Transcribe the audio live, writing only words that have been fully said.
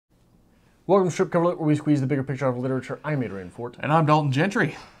Welcome to Strip Cover Lit, where we squeeze the bigger picture out of literature. I'm Adrian Fort. And I'm Dalton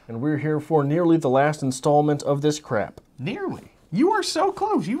Gentry. And we're here for nearly the last installment of this crap. Nearly? You are so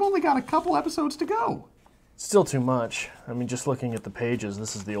close. You've only got a couple episodes to go. Still too much. I mean, just looking at the pages,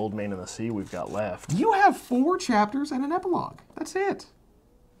 this is the Old Man and the Sea we've got left. You have 4 chapters and an epilogue. That's it.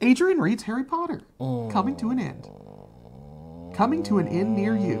 Adrian reads Harry Potter. Coming to an end. Coming to an end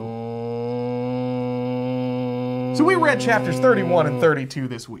near you. So we read chapters 31 and 32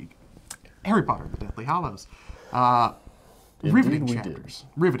 this week. Harry Potter and the Deathly Hallows. Riveting chapters.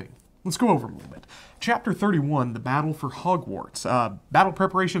 Riveting. Let's go over them a little bit. Chapter 31, the battle for Hogwarts. Battle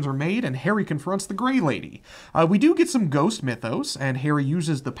preparations are made, and Harry confronts the Grey Lady. We do get some ghost mythos, and Harry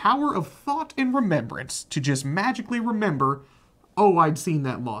uses the power of thought and remembrance to just magically remember, oh, I'd seen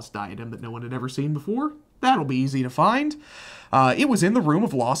that lost diadem that no one had ever seen before. That'll be easy to find. It was in the Room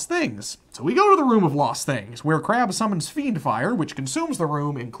of Lost Things. So we go to the Room of Lost Things, where Crabbe summons Fiend Fire, which consumes the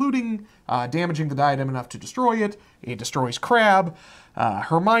room, including damaging the diadem enough to destroy it. It destroys Crabbe.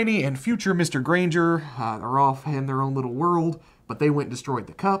 Hermione and future Mr. Granger are off in their own little world, but they went and destroyed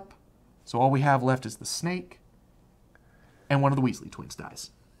the cup. So all we have left is the snake, and one of the Weasley twins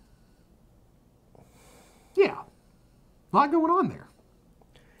dies. Yeah. A lot going on there.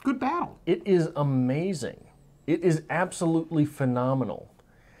 Good battle. It is amazing. It is absolutely phenomenal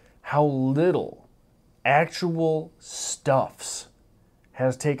how little actual stuffs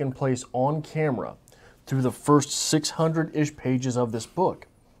has taken place on camera through the first 600-ish pages of this book,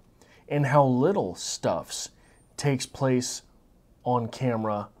 and how little stuffs takes place on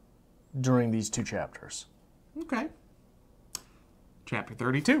camera during these 2 chapters. Okay. Chapter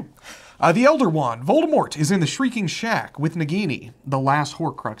 32. The Elder Wand, Voldemort, is in the Shrieking Shack with Nagini, the last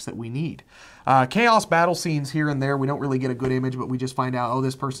Horcrux that we need. Chaos battle scenes here and there. We don't really get a good image, but we just find out, oh,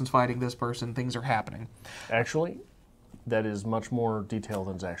 this person's fighting this person. Things are happening. Actually, that is much more detailed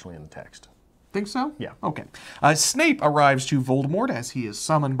than is actually in the text. Think so? Yeah. Okay. Snape arrives to Voldemort as he is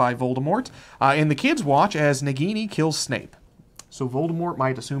summoned by Voldemort, and the kids watch as Nagini kills Snape. So Voldemort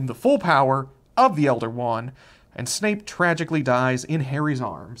might assume the full power of the Elder Wand, and Snape tragically dies in Harry's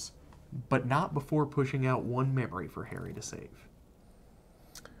arms, but not before pushing out one memory for Harry to save.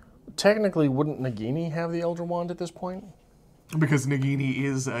 Technically, wouldn't Nagini have the Elder Wand at this point? Because Nagini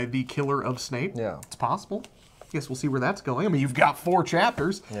is the killer of Snape? Yeah. It's possible. Guess we'll see where that's going. I mean, you've got 4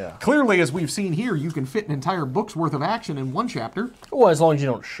 chapters. Yeah. Clearly, as we've seen here, you can fit an entire book's worth of action in 1 chapter. Well, as long as you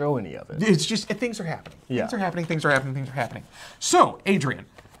don't show any of it. It's just, things are happening. Yeah. Things are happening, things are happening, things are happening. So, Adrian,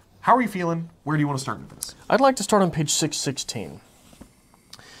 how are you feeling? Where do you want to start with this? I'd like to start on page 616.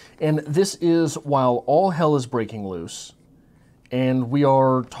 And this is while all hell is breaking loose, and we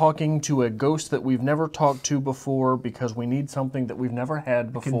are talking to a ghost that we've never talked to before because we need something that we've never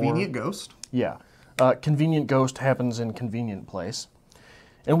had before. Convenient ghost? Yeah. Convenient ghost happens in convenient place.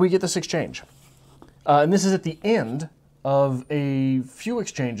 And we get this exchange. And this is at the end of a few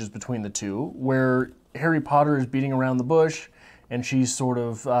exchanges between the two, where Harry Potter is beating around the bush, and she's sort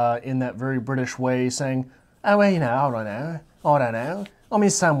of in that very British way saying, oh, well, you know, I don't know. I'm in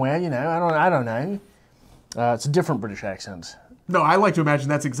somewhere, you know, I don't know. It's a different British accent. No, I like to imagine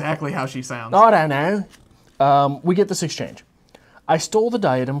that's exactly how she sounds. I don't know. We get this exchange. I stole the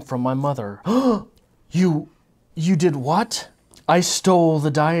diadem from my mother. You did what? I stole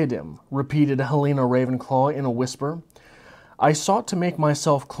the diadem, repeated Helena Ravenclaw in a whisper. I sought to make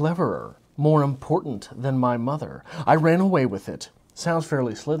myself cleverer, more important than my mother. I ran away with it. Sounds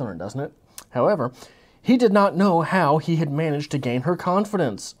fairly Slytherin, doesn't it? However, he did not know how he had managed to gain her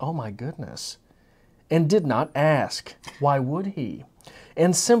confidence. Oh my goodness. And did not ask. Why would he?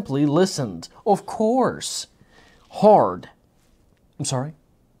 And simply listened. Of course. Hard. I'm sorry?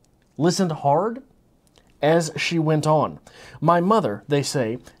 Listened hard? As she went on. My mother, they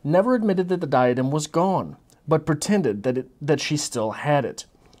say, never admitted that the diadem was gone, but pretended that she still had it.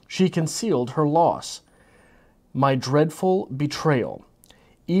 She concealed her loss. My dreadful betrayal,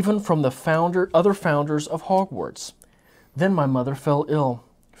 even from the other founders of Hogwarts. Then my mother fell ill,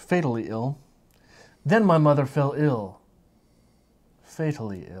 fatally ill. Then my mother fell ill,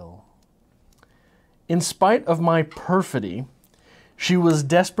 fatally ill. In spite of my perfidy, she was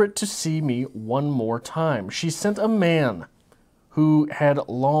desperate to see me one more time. She sent a man who had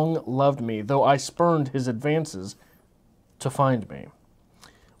long loved me, though I spurned his advances, to find me.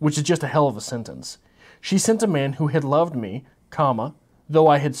 Which is just a hell of a sentence. She sent a man who had loved me, comma, though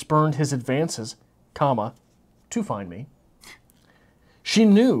I had spurned his advances, comma, to find me. She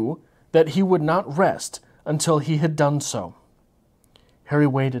knew that he would not rest until he had done so. Harry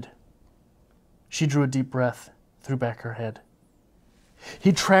waited. She drew a deep breath, threw back her head.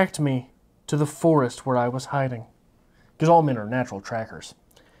 He tracked me to the forest where I was hiding, because all men are natural trackers.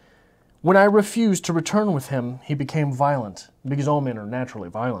 When I refused to return with him, he became violent, because all men are naturally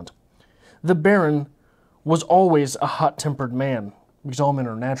violent. The Baron was always a hot-tempered man, because all men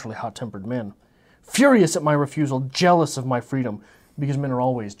are naturally hot-tempered men. Furious at my refusal, jealous of my freedom, because men are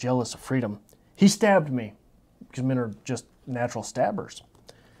always jealous of freedom. He stabbed me, because men are just natural stabbers.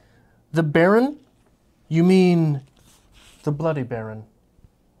 The Baron? You mean the bloody Baron?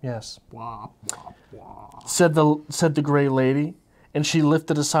 Yes. Wah, wah, wah. Said the gray lady, and she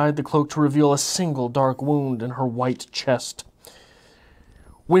lifted aside the cloak to reveal a single dark wound in her white chest.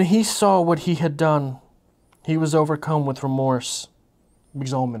 When he saw what he had done, he was overcome with remorse,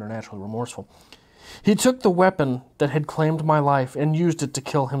 because all men are naturally remorseful. He took the weapon that had claimed my life and used it to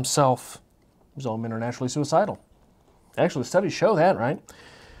kill himself, because all men are naturally suicidal. Actually, studies show that, right?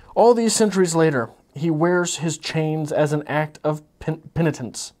 All these centuries later, he wears his chains as an act of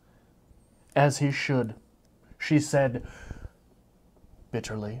penitence, as he should, she said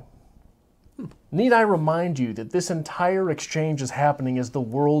bitterly. Need I remind you that this entire exchange is happening as the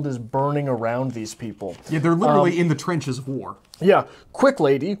world is burning around these people? Yeah, they're literally in the trenches of war. Yeah. Quick,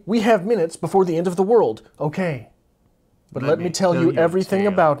 lady, we have minutes before the end of the world. Okay. But let me tell you everything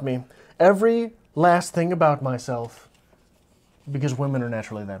about me. Every last thing about myself. Because women are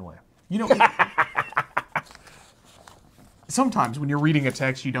naturally that way. You know, sometimes when you're reading a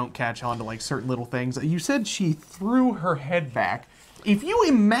text, you don't catch on to like certain little things. You said she threw her head back. If you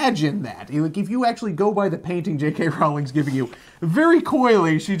imagine that, like if you actually go by the painting J.K. Rowling's giving you, very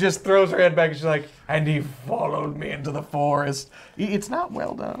coyly she just throws her head back and she's like, and he followed me into the forest. It's not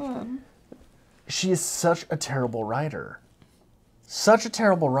well done. She is such a terrible writer. Such a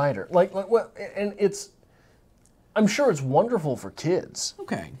terrible writer. And it's, I'm sure it's wonderful for kids.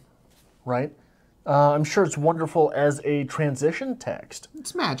 Okay. Right? I'm sure it's wonderful as a transition text.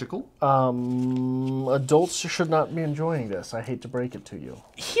 It's magical. Adults should not be enjoying this. I hate to break it to you.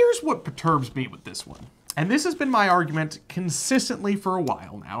 Here's what perturbs me with this one. And this has been my argument consistently for a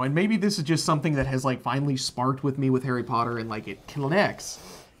while now. And maybe this is just something that has like finally sparked with me with Harry Potter and like it connects.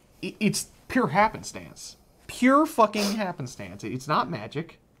 It's pure happenstance. Pure fucking happenstance. It's not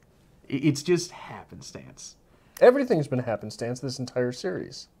magic. It's just happenstance. Everything's been happenstance this entire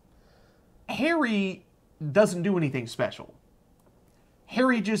series. Harry doesn't do anything special.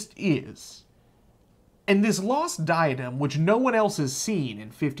 Harry just is. And this lost diadem, which no one else has seen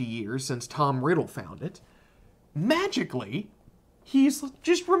in 50 years since Tom Riddle found it, magically, he's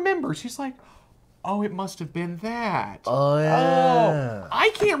just remembers. He's like, oh, it must have been that. Oh, yeah. Oh, I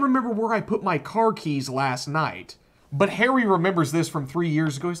can't remember where I put my car keys last night. But Harry remembers this from 3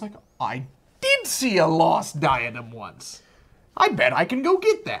 years ago. He's like, I did see a lost diadem once. I bet I can go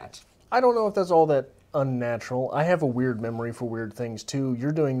get that. I don't know if that's all that unnatural. I have a weird memory for weird things, too.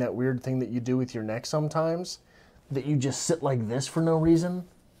 You're doing that weird thing that you do with your neck sometimes, that you just sit like this for no reason.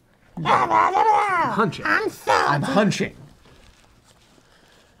 I'm hunching. I'm hunching.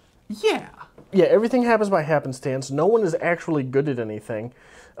 Yeah. Yeah, everything happens by happenstance. No one is actually good at anything.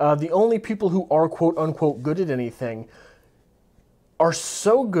 The only people who are quote-unquote good at anything are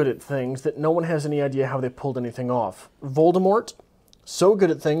so good at things that no one has any idea how they pulled anything off. Voldemort, so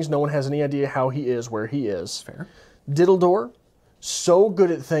good at things, no one has any idea how he is where he is. Fair. Diddledore, so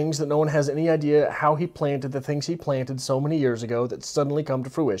good at things that no one has any idea how he planted the things he planted so many years ago that suddenly come to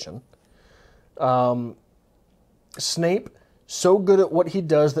fruition. Snape, so good at what he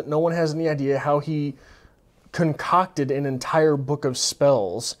does that no one has any idea how he concocted an entire book of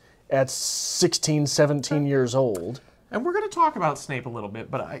spells at 16, 17 years old. And we're going to talk about Snape a little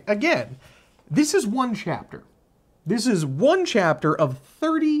bit, but again, this is one chapter. This is one chapter of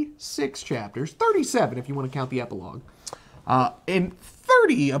 36 chapters, 37 if you want to count the epilogue. In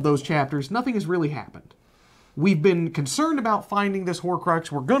 30 of those chapters, nothing has really happened. We've been concerned about finding this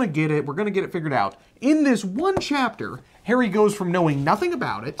Horcrux. We're going to get it. We're going to get it figured out. In this one chapter, Harry goes from knowing nothing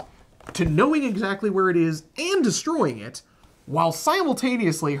about it to knowing exactly where it is and destroying it, while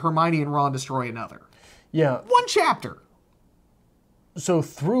simultaneously Hermione and Ron destroy another. Yeah. One chapter. So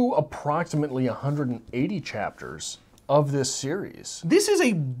through approximately 180 chapters of this series, this is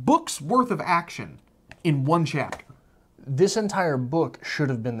a book's worth of action in one chapter. This entire book should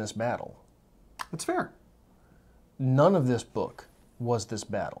have been this battle. That's fair. None of this book was this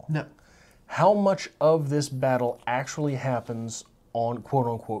battle. No. How much of this battle actually happens on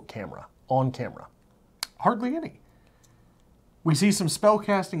quote-unquote camera? On camera. Hardly any. We see some spell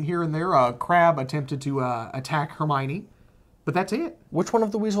casting here and there. Crabbe attempted to attack Hermione, but that's it. Which one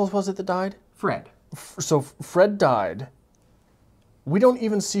of the Weasels was it that died? Fred. So Fred died. We don't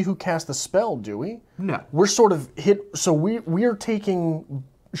even see who cast the spell, do we? No. We're sort of hit, so we are taking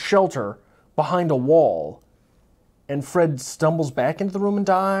shelter behind a wall, and Fred stumbles back into the room and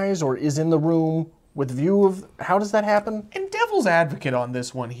dies, or is in the room with view of... How does that happen? And devil's advocate on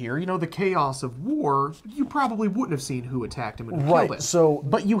this one here, you know, the chaos of war, you probably wouldn't have seen who attacked him and who killed him. So,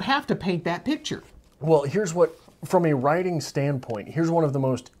 but you have to paint that picture. Well, here's what, from a writing standpoint, here's one of the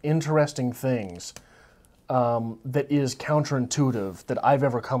most interesting things that is counterintuitive that I've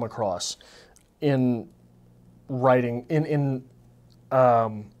ever come across in writing,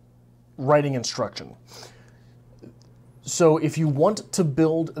 writing instruction. So if you want to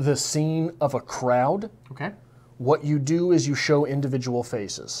build the scene of a crowd, okay, what you do is you show individual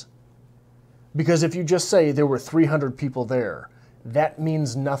faces. Because if you just say there were 300 people there, that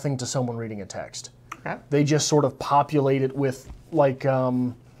means nothing to someone reading a text. Okay. They just sort of populate it with, like,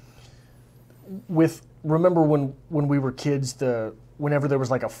 remember when we were kids, whenever there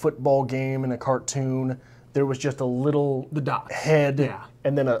was like a football game in a cartoon, there was just a little head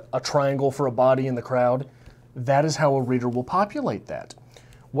and then a triangle for a body in the crowd? That is how a reader will populate that.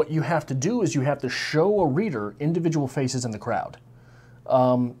 What you have to do is you have to show a reader individual faces in the crowd,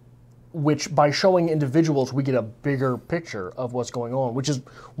 which by showing individuals, we get a bigger picture of what's going on, which is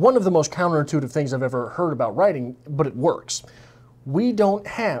one of the most counterintuitive things I've ever heard about writing, but it works. We don't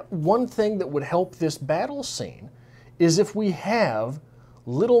have... One thing that would help this battle scene is if we have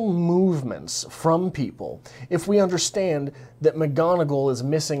little movements from people. If we understand that McGonagall is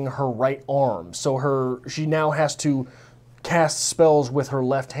missing her right arm, so she now has to cast spells with her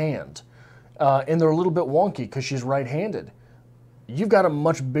left hand, and they're a little bit wonky because she's right-handed. You've got a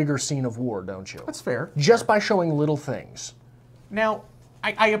much bigger scene of war, don't you? That's fair. Just by showing little things. Now,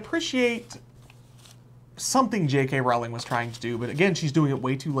 I appreciate something J.K. Rowling was trying to do, but again, she's doing it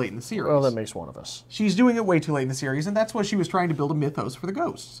way too late in the series. Well, that makes one of us. She's doing it way too late in the series, and that's what she was trying to build a mythos for the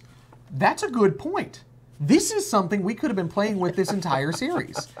ghosts. That's a good point. This is something we could have been playing with this entire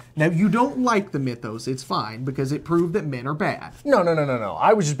series. Now, you don't like the mythos, it's fine, because it proved that men are bad. No.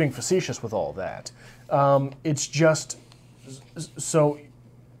 I was just being facetious with all that. It's just... So...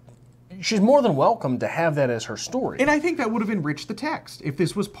 She's more than welcome to have that as her story. And I think that would have enriched the text if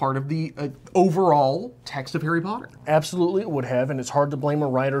this was part of the overall text of Harry Potter. Absolutely, it would have, and it's hard to blame a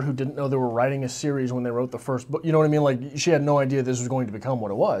writer who didn't know they were writing a series when they wrote the first book. You know what I mean? Like, she had no idea this was going to become what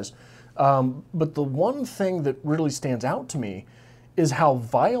it was. But the one thing that really stands out to me is how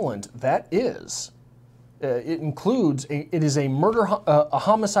violent that is. It includes, it is a murder, a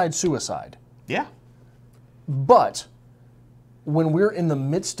homicide-suicide. Yeah. But when we're in the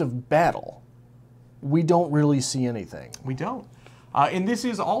midst of battle, we don't really see anything. We don't. And this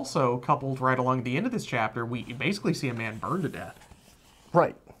is also coupled right along the end of this chapter. We basically see a man burned to death.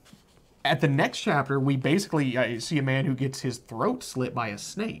 Right. At the next chapter, we basically see a man who gets his throat slit by a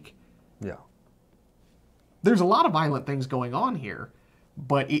snake. Yeah. There's a lot of violent things going on here,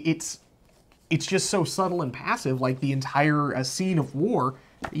 but it's just so subtle and passive, like the entire scene of war,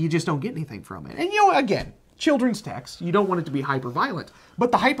 you just don't get anything from it. And, you know, again, children's text, you don't want it to be hyper-violent,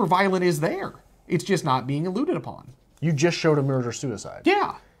 but the hyper-violent is there. It's just not being alluded upon. You just showed a murder-suicide.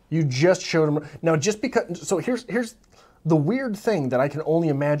 Yeah. You just showed him... Now, just because... So here's the weird thing that I can only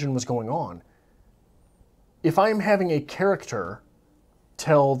imagine was going on. If I'm having a character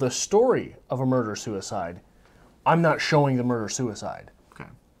tell the story of a murder-suicide, I'm not showing the murder-suicide. Okay.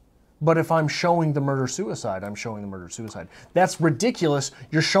 But if I'm showing the murder-suicide, I'm showing the murder-suicide. That's ridiculous.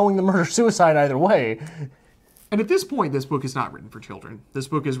 You're showing the murder-suicide either way. And at this point, this book is not written for children. This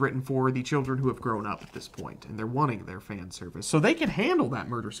book is written for the children who have grown up at this point, and they're wanting their fan service. So they can handle that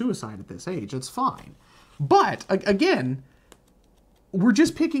murder-suicide at this age. It's fine. But, again, we're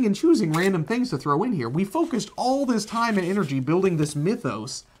just picking and choosing random things to throw in here. We focused all this time and energy building this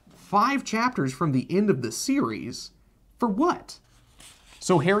mythos 5 chapters from the end of the series. For what?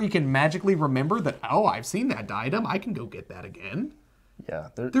 So Harry can magically remember that, oh, I've seen that diadem. I can go get that again. Yeah.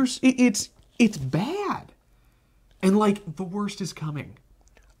 It's bad. And, like, the worst is coming.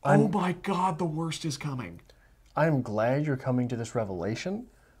 Oh, my God, the worst is coming. I'm glad you're coming to this revelation,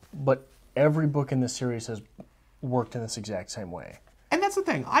 but every book in this series has worked in this exact same way. And that's the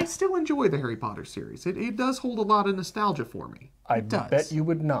thing. I still enjoy the Harry Potter series. It does hold a lot of nostalgia for me. I bet you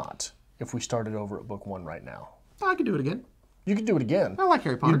would not if we started over at book 1 right now. I could do it again. You could do it again. I like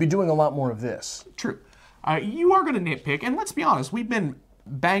Harry Potter. You'd be doing a lot more of this. True. You are going to nitpick, and let's be honest, we've been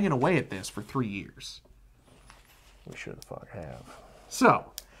banging away at this for 3 years. We should the fuck have. So,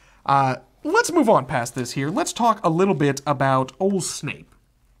 let's move on past this here. Let's talk a little bit about old Snape.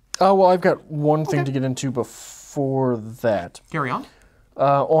 Oh, well, I've got one thing to get into before that. Carry on.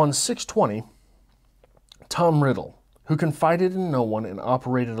 On 620, Tom Riddle, who confided in no one and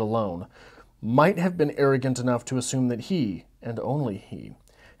operated alone, might have been arrogant enough to assume that he, and only he,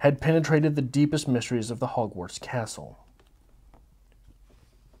 had penetrated the deepest mysteries of the Hogwarts castle.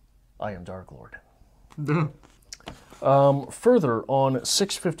 I am Dark Lord. Further, on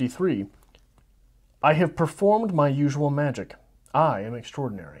 653, I have performed my usual magic. I am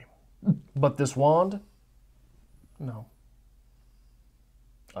extraordinary. But this wand? No.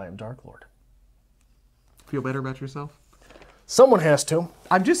 I am Dark Lord. Feel better about yourself? Someone has to.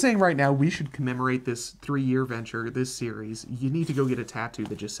 I'm just saying right now, we should commemorate this 3-year venture, this series. You need to go get a tattoo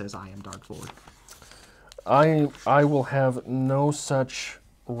that just says, I am Dark Lord. I will have no such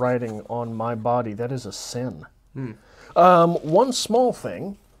writing on my body. That is a sin. One small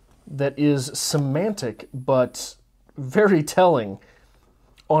thing that is semantic, but very telling.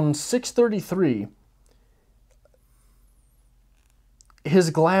 On 633,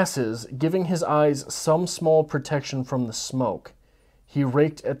 his glasses, giving his eyes some small protection from the smoke, he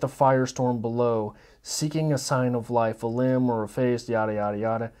raked at the firestorm below, seeking a sign of life, a limb or a face, yada, yada,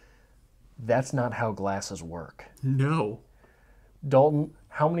 yada. That's not how glasses work. No. Dalton,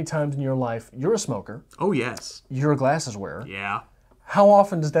 how many times in your life, you're a smoker. Oh, yes. You're a glasses wearer. Yeah. How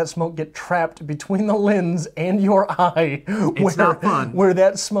often does that smoke get trapped between the lens and your eye? It's not fun. Where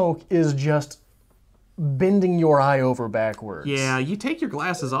that smoke is just bending your eye over backwards. Yeah, you take your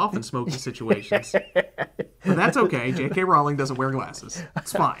glasses off in smoky situations. But that's okay. J.K. Rowling doesn't wear glasses.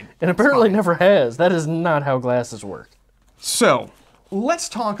 It's fine. And apparently never has. That is not how glasses work. So, let's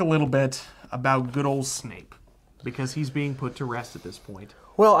talk a little bit about good old Snape, because he's being put to rest at this point.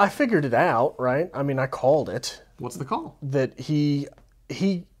 Well, I figured it out, right? I mean, I called it. What's the call? That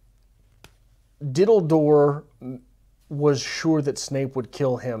Diddledore was sure that Snape would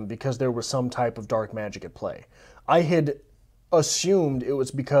kill him because there was some type of dark magic at play. I had assumed it was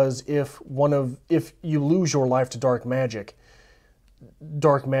because if you lose your life to dark magic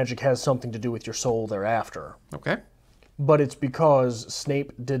has something to do with your soul thereafter. Okay. But it's because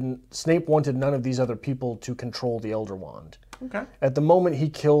Snape wanted none of these other people to control the Elder Wand. Okay. At the moment he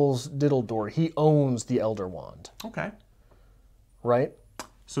kills Diddledore, he owns the Elder Wand. Okay. Right?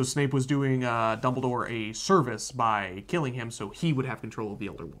 So Snape was doing Dumbledore a service by killing him so he would have control of the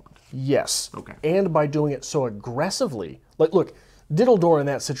Elder Wand. Yes. Okay. And by doing it so aggressively. Like, look, Diddledore in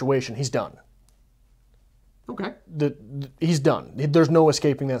that situation, he's done. Okay. He's done. There's no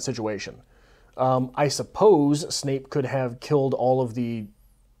escaping that situation. I suppose Snape could have killed all of the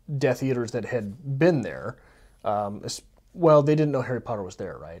Death Eaters that had been there. Well, they didn't know Harry Potter was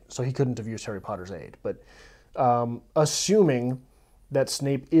there, right? So he couldn't have used Harry Potter's aid. But assuming that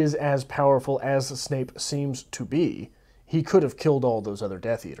Snape is as powerful as Snape seems to be, he could have killed all those other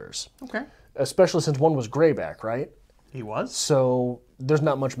Death Eaters. Okay. Especially since one was Greyback, right? He was? So there's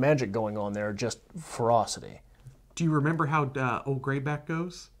not much magic going on there, just ferocity. Do you remember how old Greyback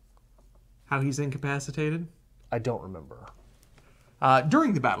goes? How he's incapacitated? I don't remember.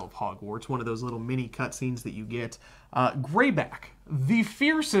 During the Battle of Hogwarts, one of those little mini cutscenes that you get, Greyback, the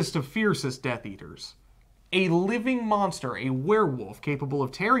fiercest of fiercest Death Eaters, a living monster, a werewolf capable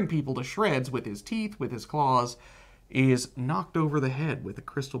of tearing people to shreds with his teeth, with his claws, is knocked over the head with a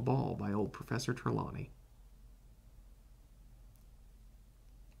crystal ball by old Professor Trelawney.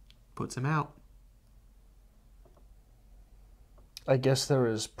 Puts him out. I guess there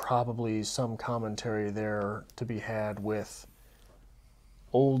is probably some commentary there to be had with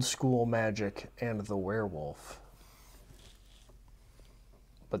old school magic and the werewolf.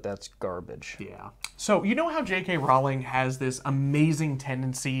 But that's garbage. Yeah. So, you know how J.K. Rowling has this amazing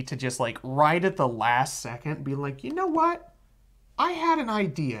tendency to just, like, right at the last second be like, you know what? I had an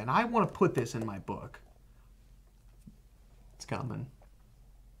idea, and I want to put this in my book. It's coming.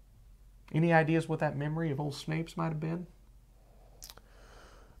 Any ideas what that memory of old Snape's might have been?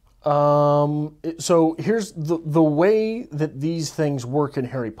 So here's the way that these things work in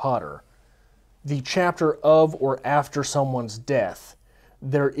Harry Potter. The chapter of or after someone's death,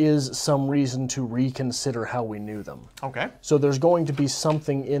 there is some reason to reconsider how we knew them. Okay. So there's going to be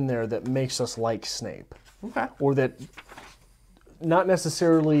something in there that makes us like Snape. Okay. Or that, not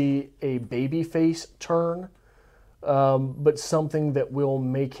necessarily a babyface turn, but something that will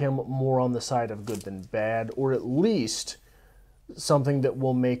make him more on the side of good than bad, or at least something that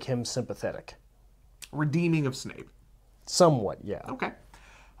will make him sympathetic. Redeeming of Snape. Somewhat, yeah. Okay.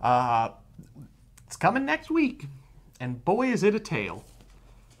 It's coming next week, and boy, is it a tale.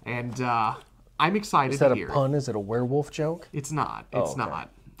 And I'm excited to hear it. Is that a pun? Is it a werewolf joke? It's not. It's Oh, okay.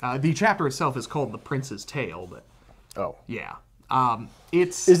 not. The chapter itself is called The Prince's Tale, but Oh. yeah.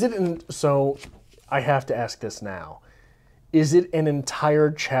 It's... Is it so I have to ask this now. Is it an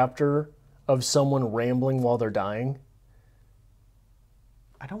entire chapter of someone rambling while they're dying?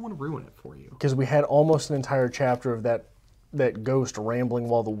 I don't want to ruin it for you. Because we had almost an entire chapter of that that ghost rambling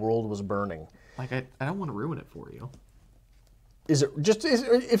while the world was burning. Like, I don't want to ruin it for you. Is it just,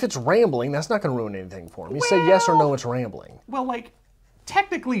 if it's rambling, that's not going to ruin anything for him. You say yes or no, it's rambling. Well, like,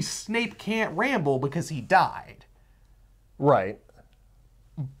 technically Snape can't ramble because he died. Right.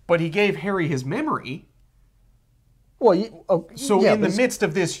 But he gave Harry his memory. Well, in the midst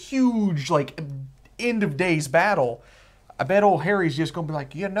of this huge, like, end of days battle, I bet old Harry's just going to be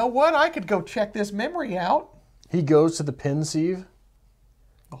like, you know what? I could go check this memory out. He goes to the Pensieve.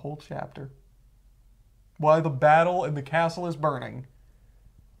 The whole chapter. Why the battle in the castle is burning.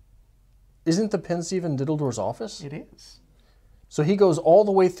 Isn't the Pensieve in Diddledor's office? It is. So he goes all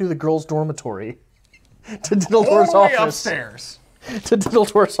the way through the girls' dormitory to Diddledor's all the way office. upstairs. To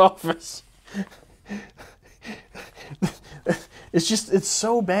Diddledor's office. It's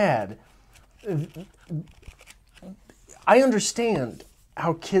so bad. I understand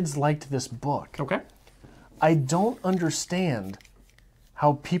how kids liked this book. Okay. I don't understand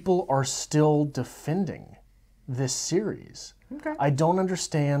how people are still defending this series. Okay. I don't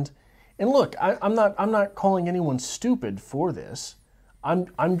understand. And look, I'm not calling anyone stupid for this.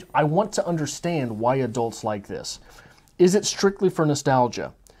 I want to understand why adults like this. Is it strictly for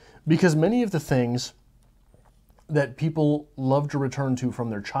nostalgia? Because many of the things that people love to return to from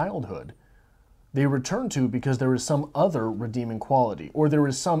their childhood, they return to because there is some other redeeming quality, or there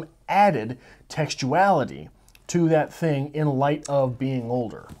is some added textuality to that thing in light of being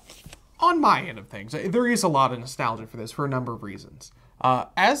older. On my end of things, there is a lot of nostalgia for this for a number of reasons.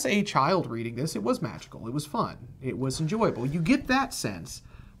 As a child reading this, it was magical, it was fun, it was enjoyable. You get that sense.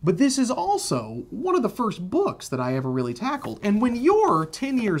 But this is also one of the first books that I ever really tackled. And when you're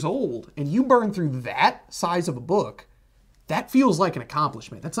 10 years old and you burn through that size of a book, that feels like an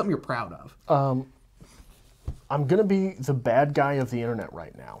accomplishment. That's something you're proud of. I'm going to be the bad guy of the internet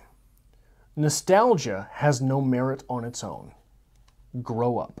right now. Nostalgia has no merit on its own.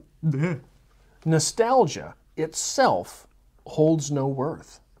 Grow up. Nostalgia itself holds no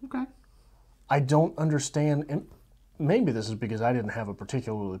worth. Okay. I don't understand, and maybe this is because I didn't have a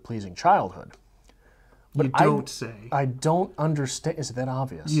particularly pleasing childhood. But you don't say. I don't understand. Is that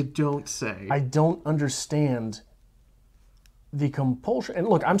obvious? You don't say. I don't understand the compulsion. And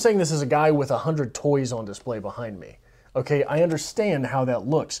look, I'm saying this as a guy with 100 toys on display behind me. Okay, I understand how that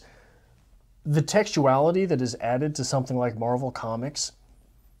looks. The textuality that is added to something like Marvel Comics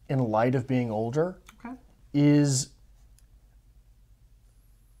in light of being older is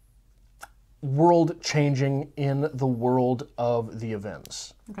world-changing in the world of the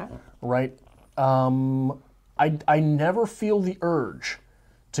events. Okay. Right? I never feel the urge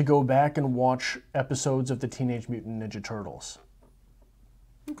to go back and watch episodes of the Teenage Mutant Ninja Turtles.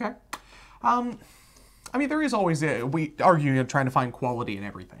 Okay. I mean, there is always, we argue trying to find quality in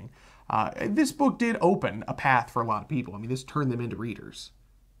everything. This book did open a path for a lot of people. I mean, this turned them into readers.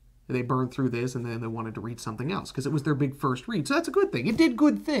 They burned through this and then they wanted to read something else because it was their big first read. So that's a good thing. It did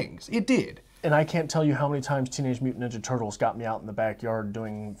good things. It did. And I can't tell you how many times Teenage Mutant Ninja Turtles got me out in the backyard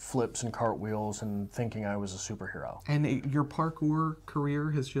doing flips and cartwheels and thinking I was a superhero. And your parkour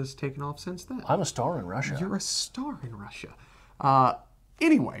career has just taken off since then. I'm a star in Russia. You're a star in Russia.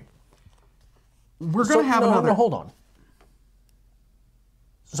 Anyway, we're going to have another... No, hold on.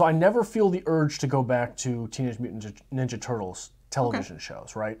 So I never feel the urge to go back to Teenage Mutant Ninja Turtles television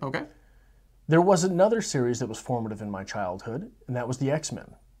shows, right? Okay. There was another series that was formative in my childhood, and that was the X-Men.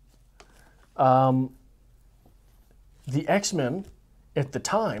 The X-Men, at the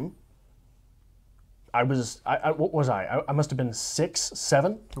time, what was I? I must have been 6,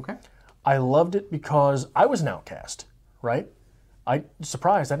 7. Okay. I loved it because I was an outcast, right?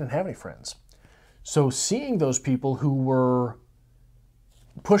 Surprised I didn't have any friends. So seeing those people who were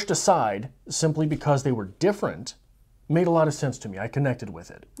pushed aside simply because they were different made a lot of sense to me. I connected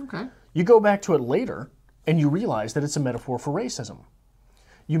with it. Okay. You go back to it later, and you realize that it's a metaphor for racism.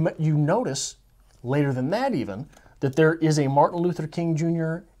 You notice, later than that even, that there is a Martin Luther King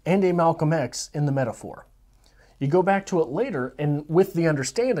Jr. and a Malcolm X in the metaphor. You go back to it later, and with the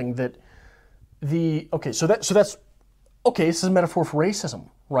understanding that this is a metaphor for racism,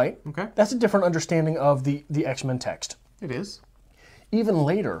 right? Okay. That's a different understanding of the X-Men text. It is. Even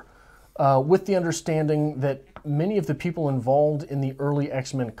later, with the understanding that many of the people involved in the early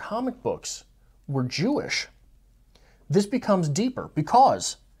X-Men comic books were Jewish, this becomes deeper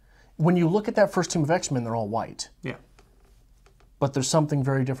because when you look at that first team of X-Men, they're all white. Yeah. But there's something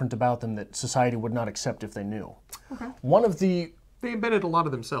very different about them that society would not accept if they knew. Okay. They embedded a lot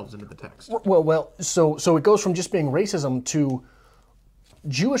of themselves into the text. So it goes from just being racism to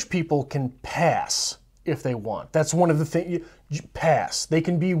Jewish people can pass if they want. That's one of the things. Pass. They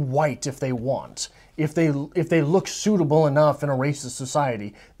can be white if they want. If they look suitable enough in a racist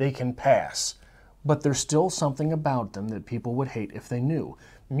society, they can pass. But there's still something about them that people would hate if they knew.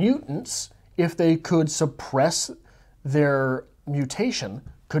 Mutants, if they could suppress their mutation,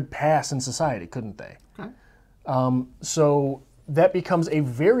 could pass in society, couldn't they? Okay. So that becomes a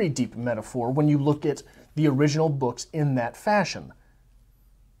very deep metaphor when you look at the original books in that fashion.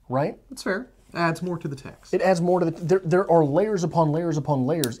 Right? That's fair. Adds more to the text. It adds more to the... There are layers upon layers upon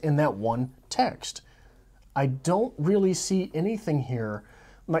layers in that one text. I don't really see anything here.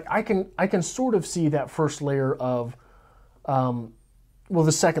 Like, I can sort of see that first layer of... well,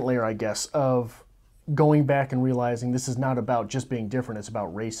 the second layer, I guess, of going back and realizing this is not about just being different, it's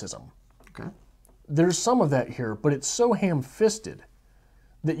about racism. Okay. There's some of that here, but it's so ham-fisted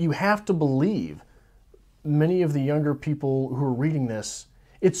that you have to believe many of the younger people who are reading this,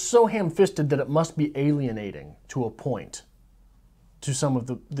 it's so ham-fisted that it must be alienating to a point to some of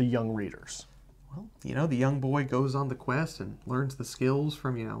the young readers. Well, you know, the young boy goes on the quest and learns the skills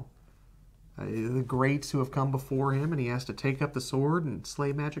from, you know, the greats who have come before him, and he has to take up the sword and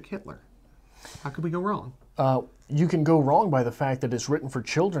slay Magic Hitler. How could we go wrong? You can go wrong by the fact that it's written for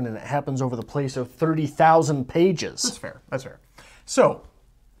children and it happens over the place of 30,000 pages. That's fair. That's fair. So,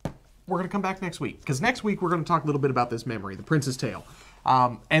 we're going to come back next week, because next week we're going to talk a little bit about this memory, the Prince's Tale.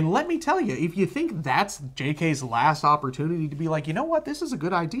 And let me tell you, if you think that's JK's last opportunity to be like, you know what, this is a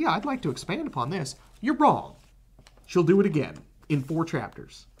good idea, I'd like to expand upon this, you're wrong. She'll do it again in 4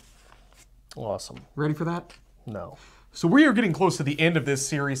 chapters. Awesome. Ready for that? No. So we are getting close to the end of this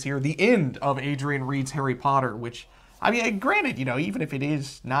series here, the end of Adrian Reed's Harry Potter, which, I mean, granted, you know, even if it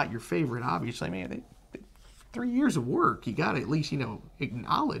is not your favorite, obviously, man, 3 years of work, you got to at least, you know,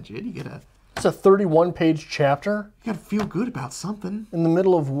 acknowledge it. You got to... It's a 31-page chapter. You got to feel good about something. In the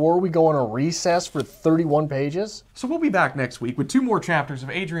middle of war, we go on a recess for 31 pages. So we'll be back next week with 2 more chapters of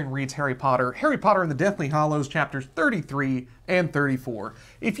Adrian Reed's Harry Potter and the Deathly Hallows, chapters 33 and 34.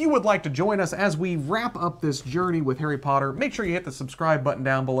 If you would like to join us as we wrap up this journey with Harry Potter, make sure you hit the subscribe button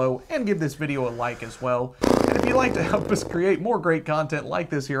down below and give this video a like as well. And if you'd like to help us create more great content like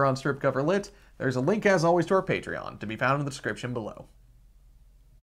this here on Strip Cover Lit, there's a link as always to our Patreon to be found in the description below.